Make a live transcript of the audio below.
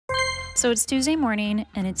So it's Tuesday morning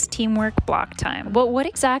and it's teamwork block time. Well, what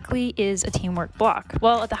exactly is a teamwork block?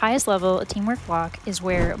 Well, at the highest level, a teamwork block is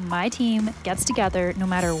where my team gets together, no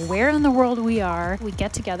matter where in the world we are, we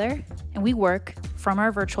get together and we work from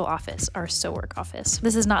our virtual office, our SoWork office.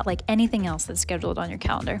 This is not like anything else that's scheduled on your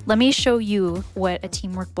calendar. Let me show you what a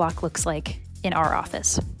teamwork block looks like in our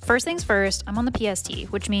office. First things first, I'm on the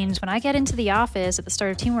PST, which means when I get into the office at the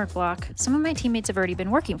start of teamwork block, some of my teammates have already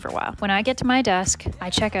been working for a while. When I get to my desk,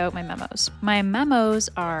 I check out my memos. My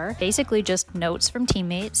memos are basically just notes from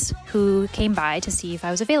teammates who came by to see if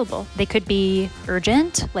I was available. They could be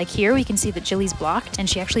urgent, like here we can see that Jilly's blocked and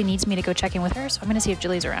she actually needs me to go check in with her, so I'm gonna see if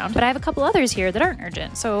Jilly's around. But I have a couple others here that aren't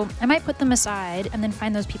urgent, so I might put them aside and then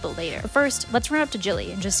find those people later. But first, let's run up to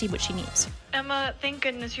Jilly and just see what she needs. Emma, thank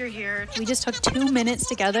goodness you're here. We just took 2 minutes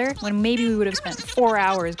together when maybe we would have spent 4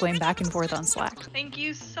 hours going back and forth on Slack. Thank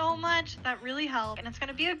you so much. That really helped. And it's going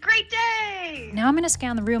to be a great day. Now I'm going to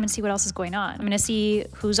scan the room and see what else is going on. I'm going to see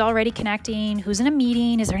who's already connecting, who's in a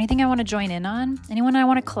meeting. Is there anything I want to join in on? Anyone I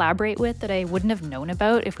want to collaborate with that I wouldn't have known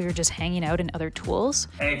about if we were just hanging out in other tools?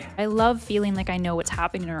 Hey. I love feeling like I know what's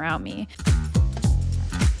happening around me.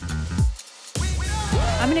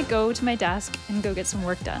 I'm gonna go to my desk and go get some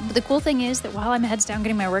work done. But the cool thing is that while I'm heads down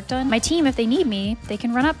getting my work done, my team, if they need me, they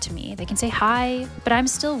can run up to me. They can say hi, but I'm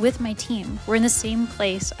still with my team. We're in the same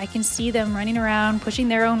place. I can see them running around, pushing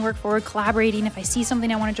their own work forward, collaborating. If I see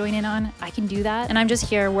something I wanna join in on, I can do that. And I'm just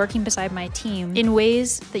here working beside my team in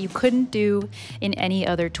ways that you couldn't do in any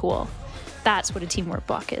other tool. That's what a teamwork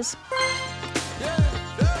block is.